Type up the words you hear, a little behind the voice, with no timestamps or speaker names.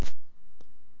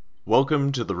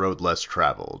Welcome to the Road Less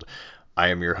Traveled. I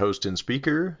am your host and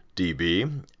speaker,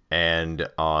 DB, and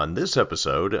on this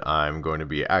episode, I'm going to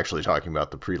be actually talking about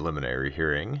the preliminary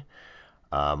hearing.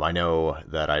 I know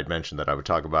that I had mentioned that I would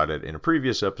talk about it in a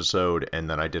previous episode, and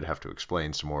then I did have to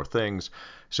explain some more things.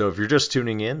 So if you're just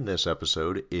tuning in, this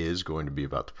episode is going to be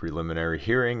about the preliminary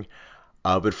hearing.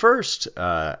 But first,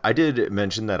 I did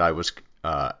mention that I was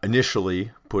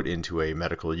initially put into a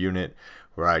medical unit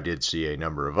where I did see a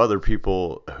number of other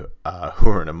people who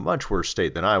were in a much worse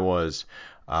state than I was.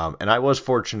 And I was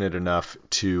fortunate enough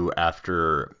to,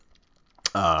 after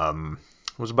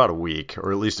it was about a week,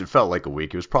 or at least it felt like a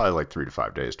week. It was probably like 3 to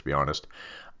 5 days, to be honest.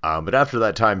 But after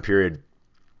that time period,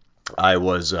 I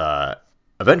was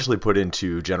eventually put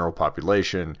into general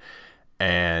population,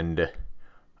 and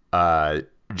uh,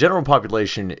 general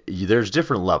population, there's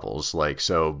different levels. Like,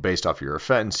 so based off your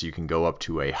offense, you can go up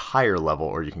to a higher level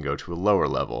or you can go to a lower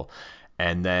level.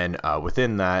 And then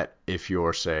within that, if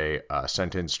you're, say,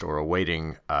 sentenced or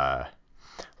awaiting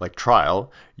like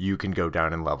trial, you can go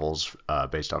down in levels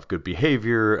based off good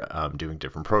behavior, doing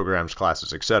different programs,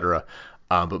 classes, etc.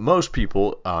 But most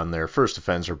people on their first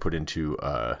offense are put into,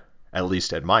 at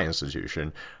least at my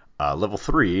institution, level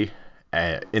 3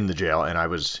 in the jail, and I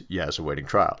was, yes, awaiting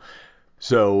trial.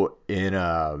 So in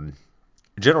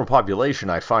general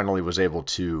population, I finally was able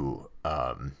to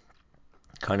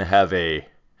kind of have a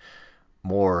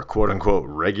more quote unquote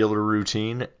regular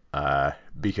routine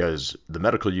because the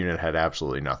medical unit had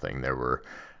absolutely nothing. There were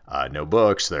no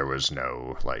books, there was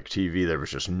no like TV, there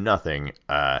was just nothing.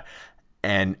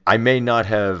 And I may not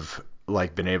have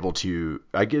like been able to,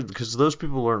 I get, because those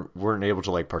people weren't able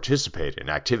to like participate in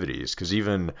activities, because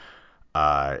even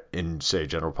in, say,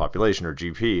 general population or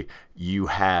GP, you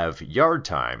have yard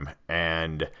time,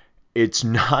 and it's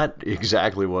not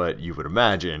exactly what you would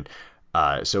imagine.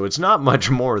 So it's not much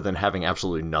more than having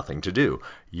absolutely nothing to do.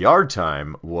 Yard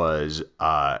time was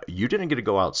you didn't get to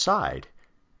go outside.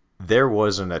 There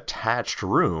was an attached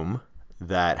room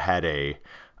that had a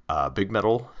big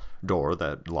metal door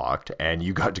that locked, and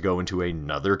you got to go into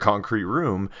another concrete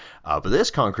room. But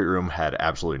this concrete room had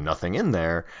absolutely nothing in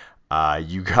there.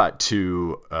 You got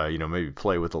to, maybe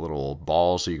play with a little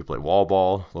ball, so you could play wall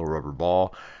ball, a little rubber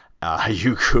ball.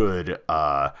 You could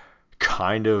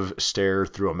kind of stare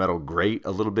through a metal grate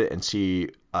a little bit and see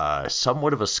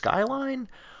somewhat of a skyline,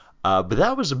 but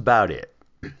that was about it.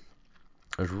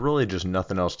 There's really just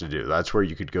nothing else to do. That's where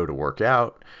you could go to work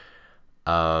out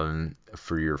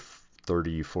for your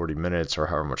 30, 40 minutes or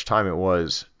however much time it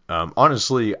was.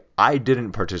 Honestly, I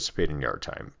didn't participate in yard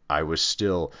time. I was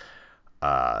still,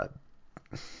 I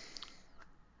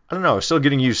don't know, still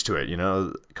getting used to it,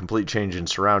 complete change in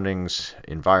surroundings,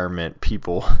 environment,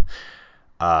 people.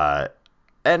 Uh,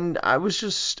 and I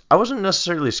wasn't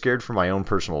necessarily scared for my own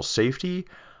personal safety,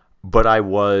 but I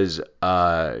was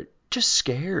just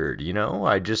scared,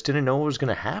 I just didn't know what was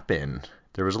going to happen.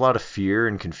 There was a lot of fear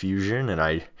and confusion,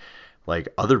 and like,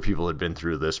 other people had been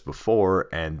through this before,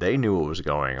 and they knew what was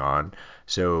going on.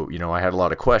 So, I had a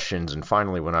lot of questions, and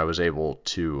finally, when I was able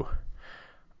to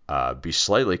be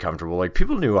slightly comfortable. Like,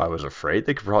 people knew I was afraid.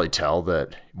 They could probably tell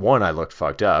that, one, I looked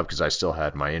fucked up because I still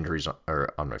had my injuries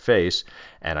on my face,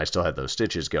 and I still had those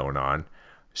stitches going on.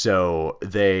 So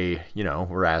they,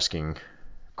 were asking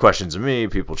questions of me.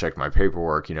 People checked my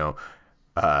paperwork.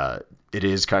 It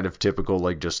is kind of typical,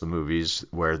 like just the movies,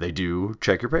 where they do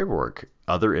check your paperwork.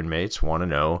 Other inmates want to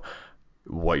know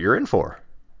what you're in for.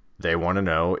 They want to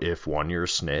know if, one, you're a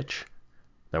snitch.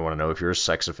 They want to know if you're a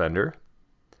sex offender.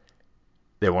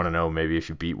 They want to know maybe if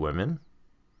you beat women.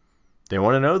 They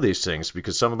want to know these things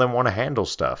because some of them want to handle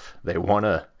stuff. They want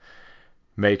to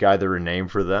make either a name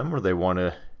for them or they want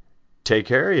to take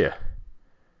care of you.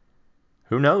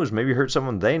 Who knows? Maybe hurt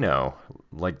someone they know.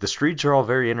 Like, the streets are all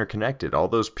very interconnected. All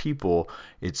those people,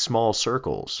 it's small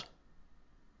circles.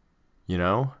 You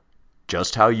know?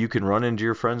 Just how you can run into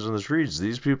your friends on the streets.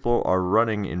 These people are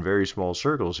running in very small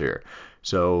circles here.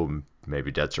 So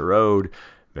maybe debts are owed.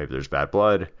 Maybe there's bad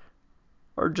blood.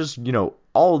 Or just,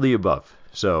 all of the above.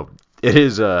 So it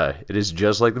is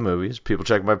just like the movies. People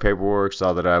checked my paperwork,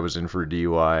 saw that I was in for a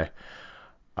DUI.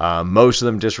 Most of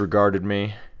them disregarded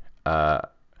me.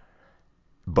 But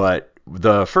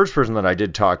the first person that I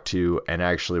did talk to and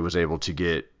actually was able to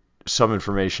get some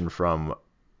information from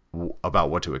about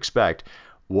what to expect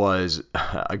was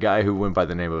a guy who went by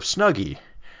the name of Snuggy.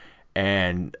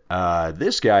 And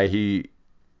this guy, he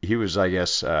was, I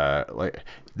guess, like,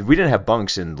 we didn't have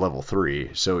bunks in level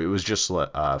 3, so it was just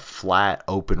a flat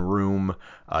open room.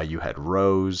 You had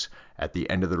rows. At the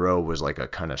end of the row was like a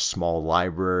kind of small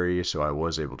library, so I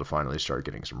was able to finally start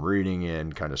getting some reading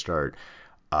in, kind of start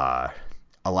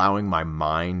allowing my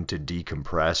mind to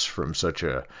decompress from such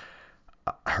a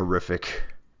horrific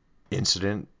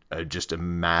incident, just a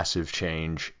massive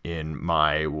change in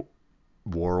my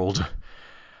world.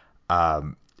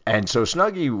 And so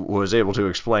Snuggie was able to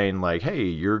explain, like, hey,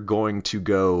 you're going to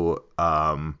go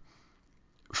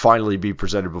finally be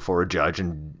presented before a judge,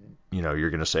 and you're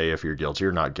going to say if you're guilty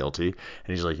or not guilty.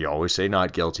 And he's like, you always say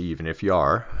not guilty, even if you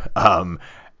are.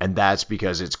 And that's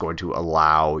because it's going to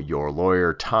allow your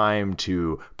lawyer time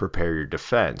to prepare your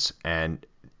defense. And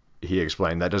he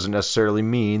explained that doesn't necessarily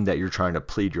mean that you're trying to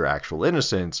plead your actual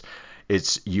innocence.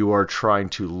 It's you are trying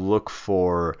to look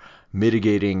for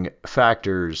mitigating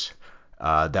factors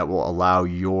that will allow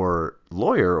your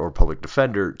lawyer or public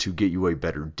defender to get you a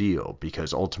better deal,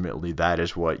 because ultimately that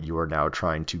is what you are now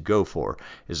trying to go for,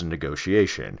 is a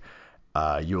negotiation.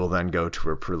 You will then go to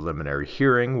a preliminary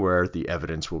hearing where the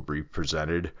evidence will be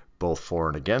presented both for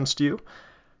and against you.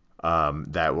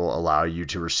 That will allow you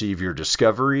to receive your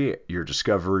discovery. Your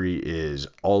discovery is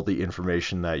all the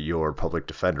information that your public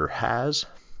defender has.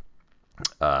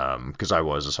 Because I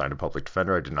was assigned a public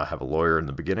defender. I did not have a lawyer in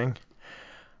the beginning.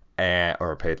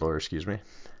 Or a paid lawyer, excuse me.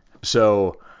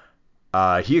 So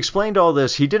he explained all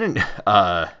this. He didn't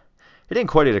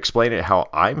quite explain it how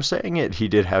I'm saying it. He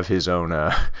did have his own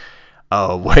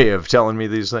way of telling me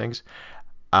these things.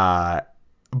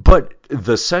 But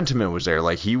the sentiment was there.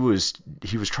 Like he was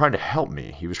trying to help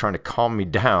me. He was trying to calm me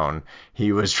down.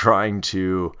 He was trying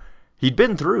to. He'd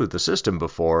been through the system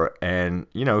before, and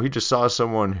he just saw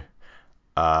someone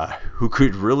who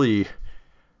could really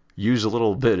use a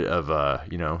little bit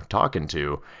of talking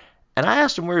to. And I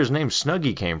asked him where his name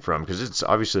Snuggie came from, because it's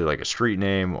obviously like a street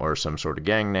name or some sort of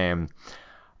gang name.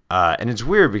 And it's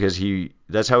weird because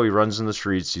that's how he runs in the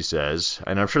streets, he says.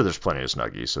 And I'm sure there's plenty of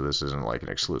Snuggies, so this isn't like an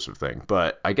exclusive thing.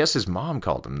 But I guess his mom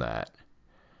called him that.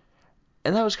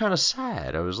 And that was kind of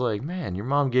sad. I was like, man, your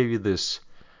mom gave you this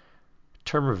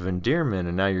term of endearment,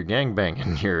 and now you're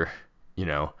gangbanging.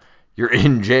 You're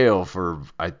in jail for,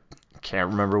 I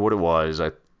can't remember what it was.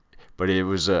 But it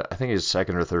was, I think, his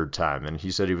second or third time. And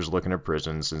he said he was looking at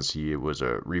prison since he was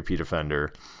a repeat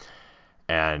offender.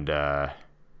 And I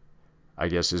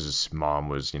guess his mom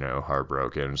was,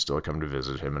 heartbroken and still come to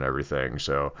visit him and everything.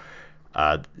 So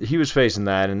he was facing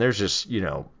that. And there's just,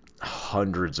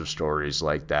 hundreds of stories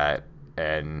like that.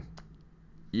 And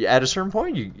at a certain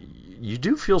point, you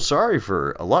do feel sorry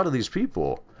for a lot of these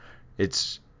people.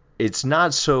 It's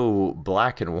not so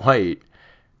black and white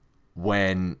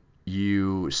when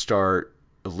you start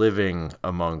living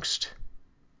amongst,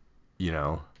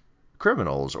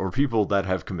 criminals or people that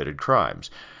have committed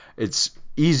crimes. It's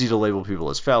easy to label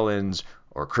people as felons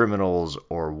or criminals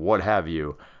or what have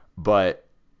you, but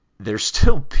they're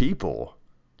still people.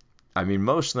 I mean,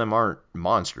 most of them aren't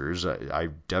monsters. I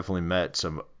definitely met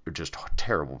some just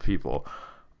terrible people,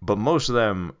 but most of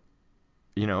them,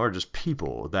 are just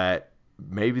people that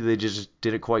maybe they just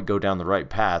didn't quite go down the right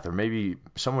path, or maybe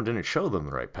someone didn't show them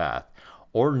the right path,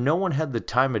 or no one had the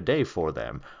time of day for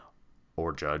them,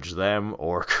 or judge them,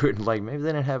 or couldn't, maybe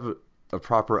they didn't have a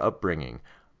proper upbringing,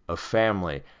 a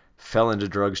family, fell into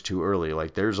drugs too early.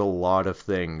 There's a lot of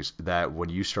things that when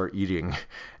you start eating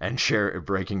and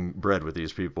breaking bread with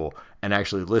these people and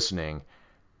actually listening,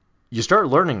 you start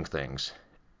learning things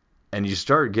and you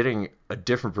start getting a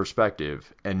different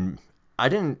perspective. And I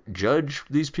didn't judge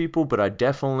these people, but I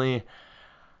definitely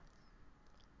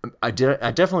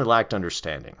lacked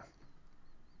understanding.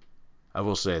 I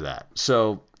will say that.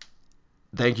 So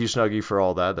thank you, Snuggie, for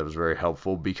all that. That was very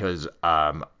helpful because,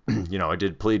 I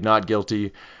did plead not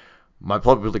guilty. My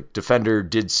public defender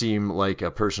did seem like a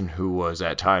person who was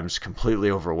at times completely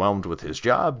overwhelmed with his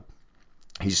job.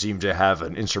 He seemed to have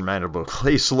an insurmountable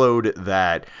caseload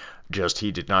that just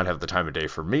he did not have the time of day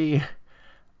for me.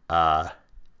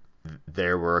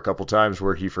 There were a couple times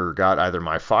where he forgot either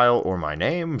my file or my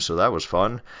name, so that was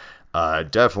fun.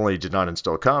 Definitely did not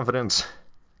instill confidence.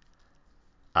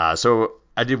 So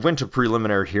I went to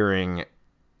preliminary hearing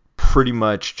pretty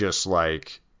much just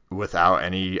without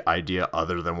any idea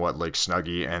other than what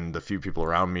Snuggie and the few people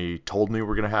around me told me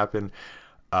were going to happen.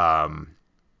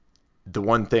 The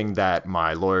one thing that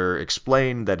my lawyer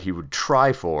explained that he would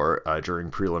try for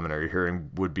during preliminary hearing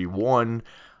would be one,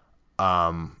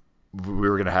 we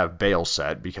were going to have bail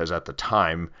set, because at the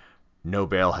time no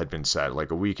bail had been set.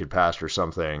 A week had passed or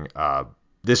something.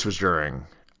 This was during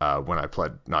when I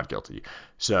pled not guilty.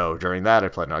 So during that, I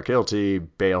pled not guilty,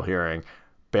 bail hearing.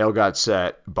 Bail got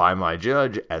set by my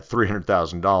judge at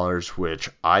 $300,000, which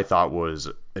I thought was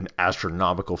an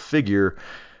astronomical figure,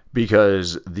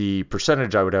 because the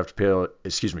percentage I would have to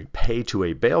pay to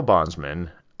a bail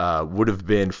bondsman would have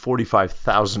been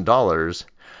 $45,000,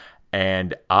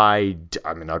 And I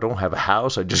mean, I don't have a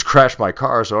house. I just crashed my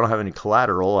car, so I don't have any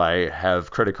collateral. I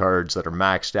have credit cards that are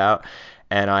maxed out,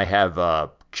 and I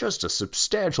have just a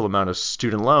substantial amount of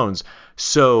student loans.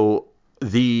 So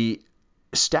the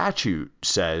statute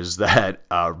says that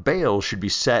bail should be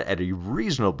set at a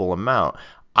reasonable amount.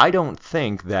 I don't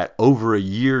think that over a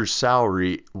year's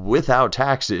salary without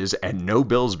taxes and no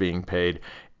bills being paid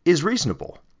is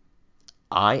reasonable.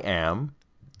 I am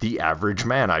the average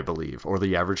man, I believe, or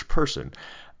the average person.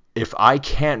 If I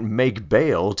can't make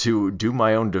bail to do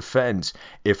my own defense,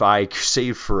 if I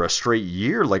save for a straight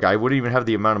year, like I wouldn't even have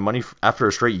the amount of money after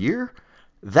a straight year,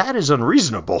 that is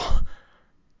unreasonable.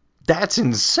 That's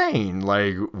insane.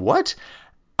 Like, what?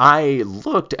 I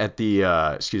looked at the,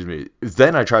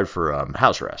 then I tried for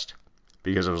house arrest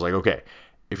because I was like, okay,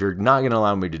 if you're not going to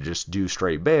allow me to just do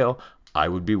straight bail, I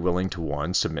would be willing to,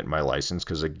 one, submit my license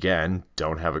because, again,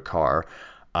 don't have a car.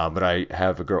 But I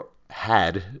had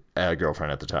a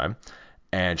girlfriend at the time,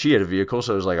 and she had a vehicle,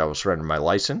 so I was like, I will surrender my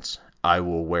license. I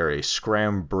will wear a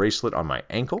scram bracelet on my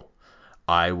ankle.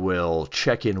 I will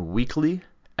check in weekly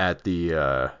at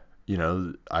the,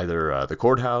 either the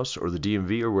courthouse or the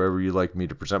DMV or wherever you like me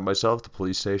to present myself, the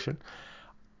police station.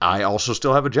 I also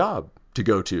still have a job to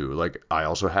go to. Like, I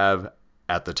also have,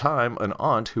 at the time, an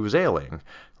aunt who was ailing.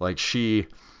 Like,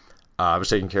 I was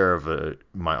taking care of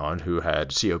my aunt who had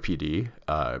COPD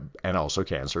and also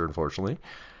cancer, unfortunately.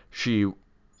 She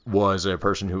was a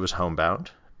person who was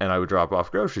homebound, and I would drop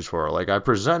off groceries for her. Like, I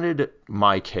presented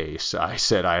my case. I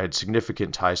said I had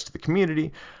significant ties to the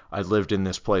community. I lived in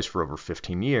this place for over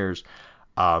 15 years.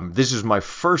 This is my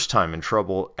first time in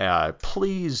trouble.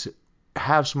 Please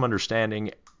have some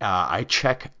understanding. I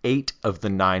check 8 of the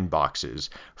 9 boxes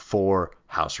for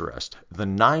house arrest. The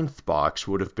 9th box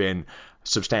would have been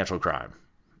substantial crime.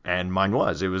 And mine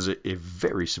was. It was a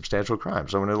very substantial crime.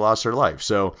 Someone had lost their life.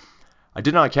 So I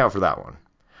did not account for that one.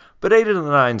 But 8 of the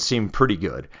 9 seemed pretty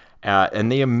good. And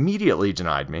they immediately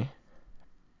denied me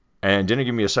and didn't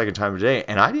give me a second time of day.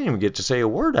 And I didn't even get to say a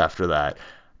word after that.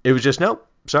 It was just, nope,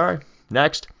 sorry,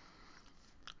 next.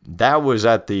 That was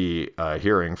at the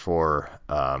hearing for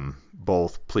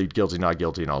both plead guilty, not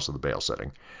guilty, and also the bail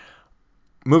setting.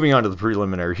 Moving on to the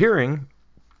preliminary hearing,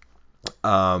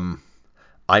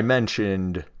 I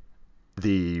mentioned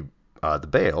the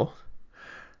bail.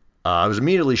 I was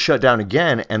immediately shut down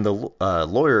again, and the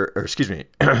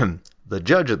the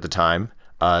judge at the time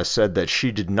said that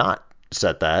she did not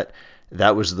set that.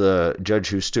 That was the judge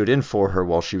who stood in for her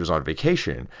while she was on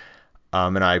vacation.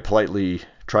 And I politely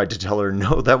tried to tell her,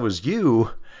 no, that was you.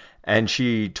 And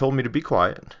she told me to be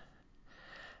quiet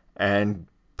and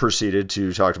proceeded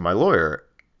to talk to my lawyer.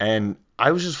 And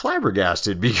I was just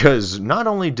flabbergasted because not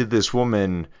only did this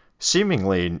woman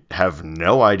seemingly have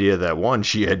no idea that, one,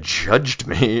 she had judged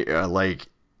me,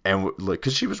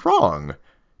 because she was wrong.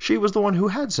 She was the one who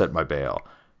had set my bail.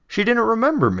 She didn't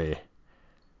remember me.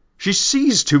 She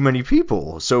sees too many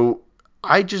people. So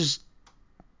I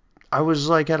was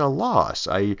like at a loss.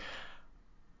 I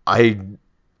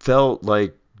felt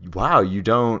like, wow,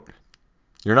 you're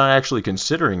not actually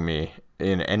considering me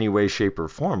in any way, shape, or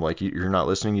form. Like, you're not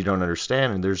listening, you don't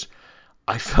understand, and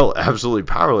I felt absolutely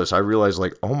powerless. I realized,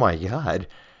 like, oh my God,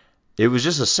 it was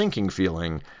just a sinking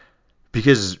feeling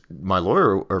because my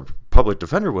lawyer or public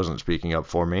defender wasn't speaking up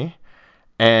for me,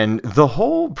 and the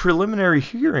whole preliminary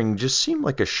hearing just seemed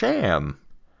like a sham.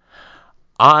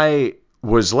 I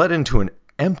was led into an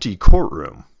empty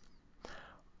courtroom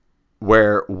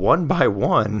where one by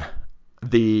one,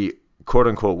 the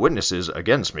quote-unquote witnesses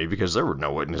against me, because there were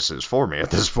no witnesses for me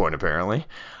at this point, apparently,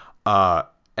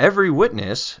 every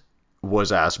witness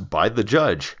was asked by the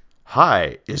judge,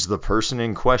 hi, is the person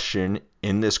in question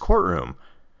in this courtroom?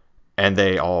 And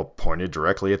they all pointed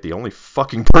directly at the only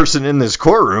fucking person in this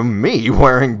courtroom, me,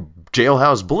 wearing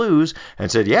jailhouse blues,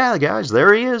 and said, yeah, guys,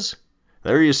 there he is.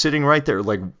 There he is sitting right there.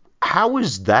 Like, how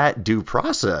is that due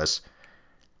process?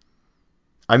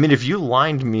 I mean, if you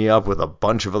lined me up with a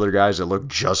bunch of other guys that look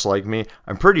just like me,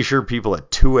 I'm pretty sure people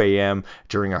at 2 a.m.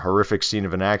 during a horrific scene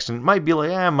of an accident might be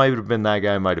like, might have been that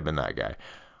guy, might have been that guy.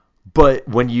 But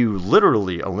when you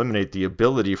literally eliminate the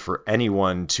ability for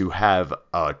anyone to have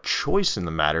a choice in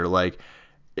the matter, like,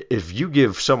 if you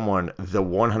give someone the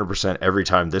 100% every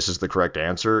time this is the correct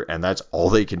answer and that's all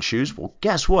they can choose, well,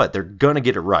 guess what? They're going to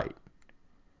get it right.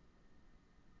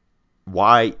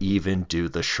 Why even do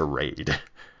the charade?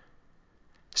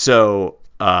 So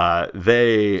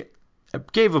they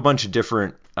gave a bunch of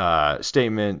different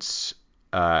statements,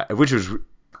 which was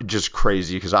just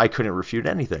crazy because I couldn't refute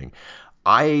anything.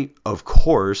 I, of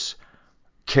course,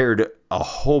 cared a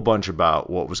whole bunch about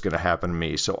what was going to happen to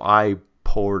me, so I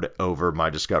pored over my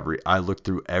discovery. I looked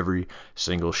through every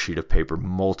single sheet of paper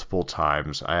multiple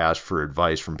times. I asked for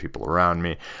advice from people around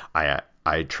me.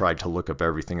 I tried to look up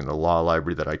everything in the law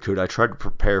library that I could. I tried to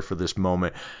prepare for this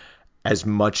moment as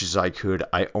much as I could.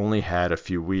 I only had a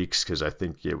few weeks because I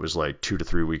think it was like 2 to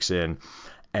 3 weeks in.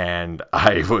 And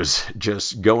I was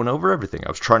just going over everything. I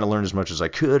was trying to learn as much as I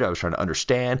could. I was trying to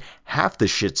understand. Half the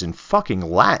shit's in fucking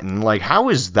Latin. Like, how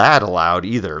is that allowed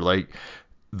either? Like,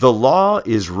 the law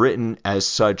is written as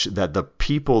such that the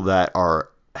people that are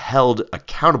held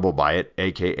accountable by it,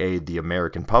 aka the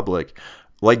American public,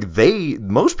 like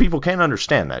most people can't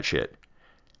understand that shit.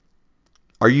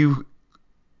 Are you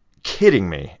kidding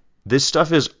me? This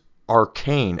stuff is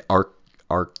arcane.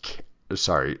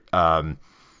 Sorry. Well,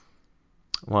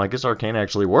 I guess arcane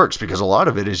actually works because a lot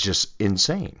of it is just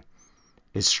insane.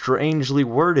 It's strangely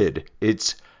worded.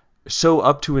 It's so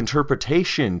up to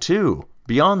interpretation, too.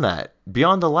 Beyond that,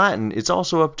 beyond the Latin, it's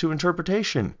also up to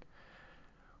interpretation.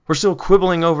 We're still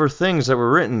quibbling over things that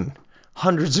were written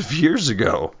hundreds of years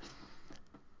ago.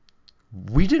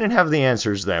 We didn't have the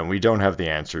answers then. We don't have the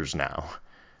answers now.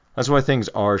 That's why things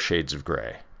are shades of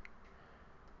gray.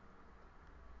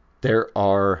 There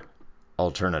are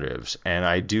alternatives, and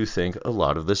I do think a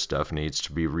lot of this stuff needs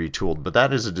to be retooled, but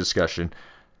that is a discussion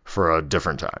for a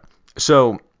different time.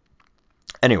 So,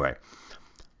 anyway,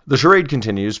 the charade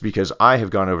continues because I have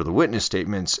gone over the witness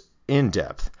statements in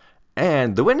depth,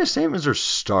 and the witness statements are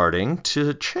starting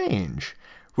to change,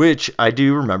 which I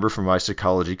do remember from my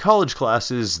psychology college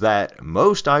classes that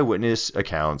most eyewitness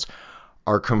accounts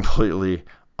are completely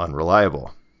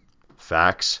unreliable.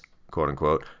 Facts, quote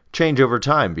unquote, change over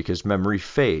time because memory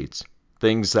fades.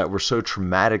 Things that were so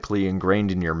traumatically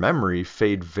ingrained in your memory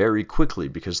fade very quickly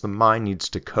because the mind needs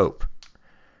to cope.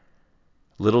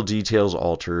 Little details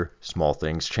alter, small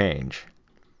things change.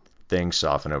 Things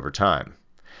soften over time.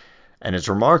 And it's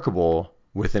remarkable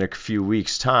within a few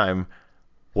weeks' time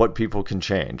what people can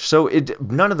change. So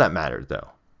none of that mattered, though.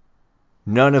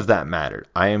 None of that mattered.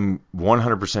 I am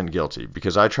 100% guilty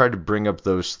because I tried to bring up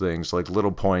those things like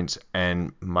little points,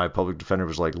 and my public defender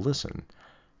was like, listen,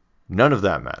 none of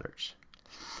that matters.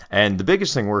 And the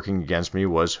biggest thing working against me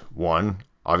was, one,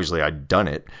 obviously I'd done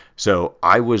it, so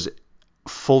I was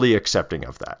fully accepting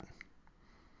of that.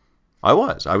 I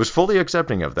was fully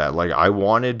accepting of that. Like, I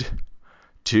wanted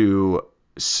to,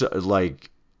 like,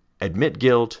 admit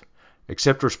guilt,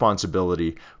 accept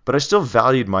responsibility, but I still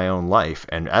valued my own life.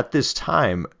 And at this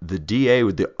time, the DA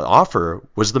with the offer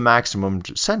was the maximum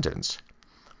sentence,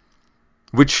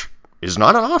 which is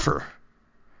not an offer.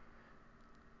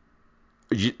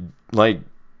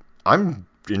 I'm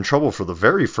in trouble for the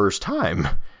very first time.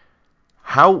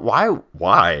 Why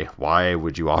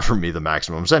would you offer me the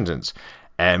maximum sentence?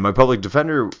 And my public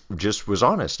defender just was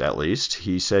honest, at least.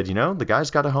 He said, the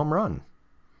guy's got a home run.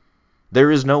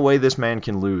 There is no way this man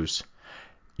can lose.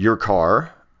 Your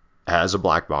car has a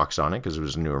black box on it because it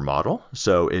was a newer model.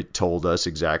 So it told us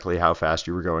exactly how fast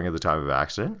you were going at the time of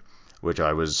accident, which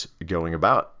I was going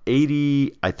about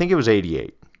 80, I think it was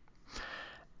 88.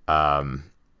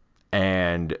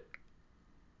 And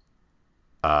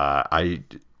I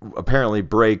apparently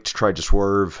braked, tried to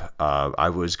swerve. I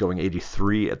was going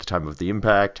 83 at the time of the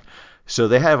impact. So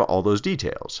they have all those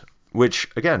details, which,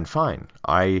 again, fine.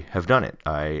 I have done it.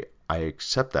 I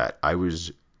accept that. I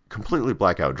was completely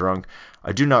blackout drunk.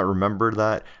 I do not remember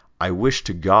that. I wish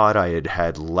to God I had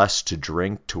had less to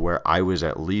drink to where I was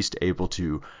at least able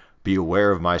to be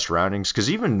aware of my surroundings, because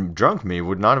even drunk me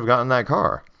would not have gotten that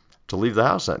car to leave the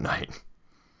house that night.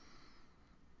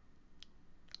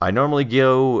 I normally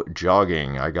go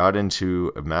jogging. I got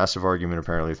into a massive argument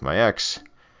apparently with my ex.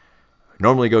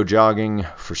 Normally go jogging.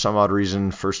 For some odd reason,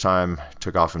 first time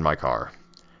took off in my car.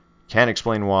 Can't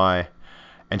explain why.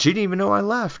 And she didn't even know I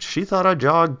left. She thought I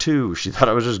jogged too. She thought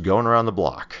I was just going around the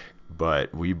block.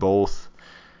 But we both,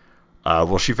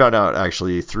 she found out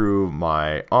actually through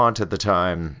my aunt at the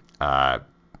time,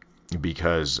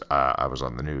 because I was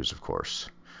on the news, of course.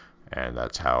 And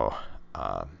that's how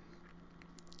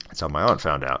my aunt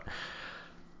found out.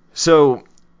 So,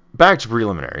 back to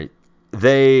preliminary.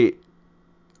 They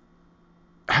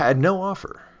had no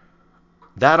offer.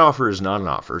 That offer is not an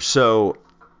offer. So,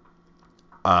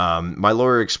 my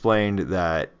lawyer explained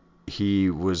that he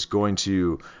was going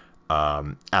to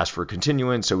ask for a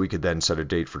continuance so we could then set a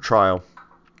date for trial.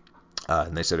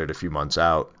 And they set it a few months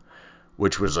out,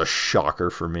 which was a shocker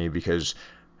for me because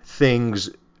things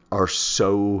are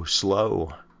so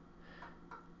slow.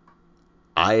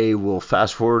 I will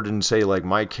fast forward and say, like,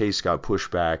 my case got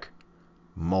pushed back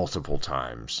multiple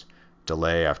times.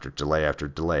 Delay after delay after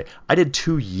delay. I did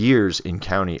 2 years in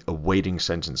county awaiting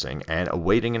sentencing and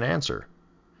awaiting an answer.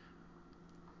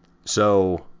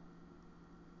 So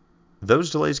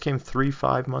those delays came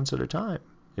 3-5 months at a time.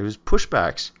 It was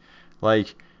pushbacks.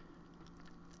 Like,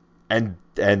 and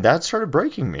that started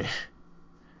breaking me.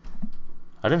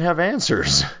 I didn't have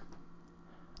answers.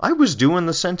 I was doing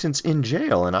the sentence in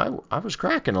jail, and I was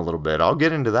cracking a little bit. I'll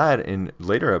get into that in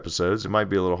later episodes. It might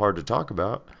be a little hard to talk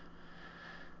about.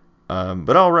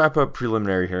 But I'll wrap up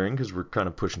preliminary hearing because we're kind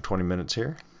of pushing 20 minutes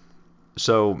here.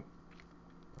 So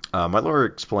my lawyer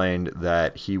explained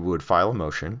that he would file a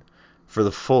motion for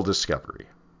the full discovery.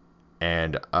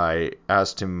 And I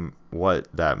asked him what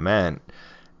that meant.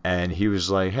 And he was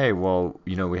like, hey, well,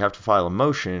 we have to file a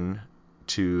motion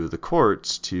to the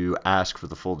courts to ask for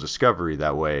the full discovery.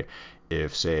 That way,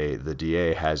 if, say, the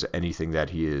DA has anything that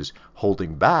he is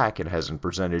holding back and hasn't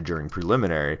presented during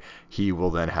preliminary, he will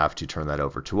then have to turn that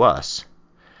over to us.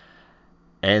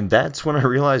 And that's when I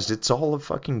realized it's all a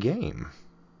fucking game.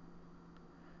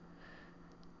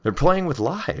 They're playing with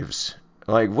lives.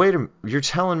 Like, wait a minute, you're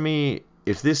telling me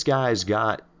if this guy's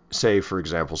got, say, for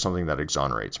example, something that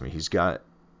exonerates me, he's got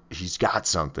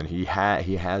something, he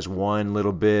has one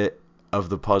little bit of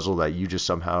the puzzle that you just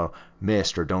somehow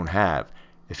missed or don't have.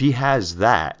 If he has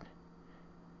that,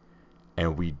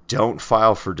 and we don't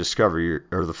file for discovery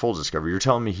or the full discovery, you're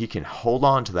telling me he can hold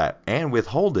on to that and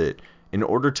withhold it in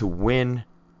order to win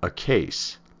a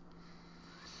case.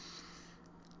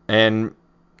 And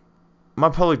my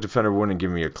public defender wouldn't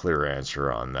give me a clear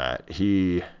answer on that.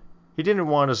 He didn't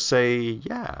want to say,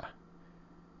 yeah.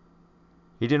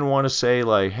 He didn't want to say,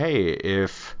 like, hey,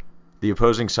 if the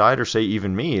opposing side, or say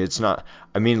even me, it's not,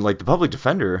 I mean, like the public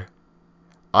defender,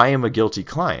 I am a guilty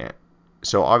client.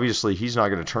 So obviously he's not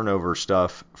going to turn over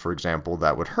stuff, for example,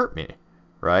 that would hurt me,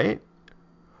 right?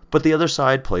 But the other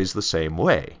side plays the same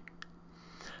way.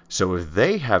 So if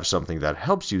they have something that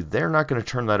helps you, they're not going to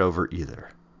turn that over either.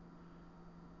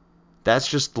 That's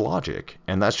just logic,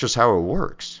 and that's just how it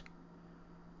works.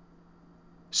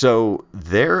 So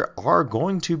there are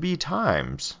going to be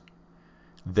times,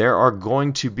 there are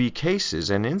going to be cases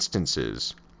and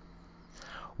instances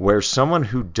where someone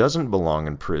who doesn't belong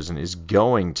in prison is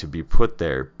going to be put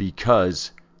there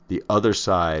because the other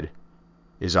side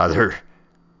is either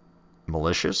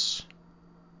malicious,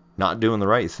 not doing the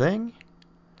right thing,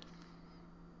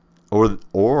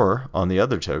 or on the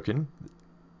other token,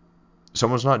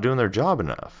 someone's not doing their job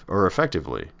enough or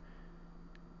effectively.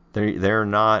 They're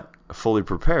not fully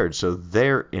prepared, so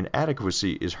their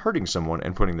inadequacy is hurting someone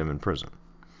and putting them in prison.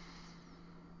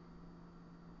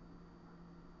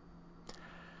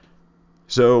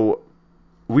 So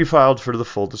we filed for the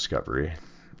full discovery.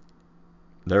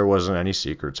 There wasn't any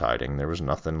secrets hiding. There was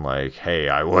nothing like, hey,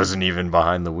 I wasn't even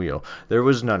behind the wheel. There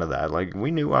was none of that. Like,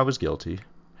 we knew I was guilty.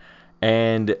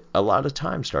 And a lot of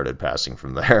time started passing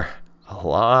from there. A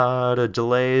lot of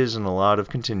delays and a lot of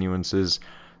continuances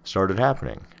started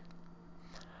happening.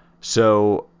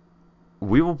 So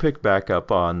we will pick back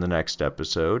up on the next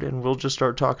episode, and we'll just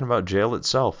start talking about jail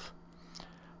itself.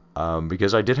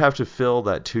 Because I did have to fill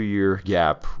that 2-year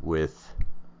gap with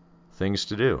things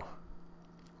to do,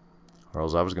 or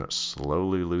else I was going to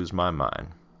slowly lose my mind.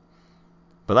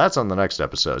 But that's on the next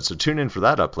episode, so tune in for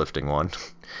that uplifting one.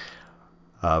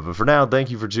 But for now, thank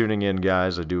you for tuning in,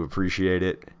 guys. I do appreciate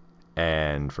it.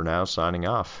 And for now, signing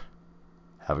off.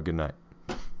 Have a good night.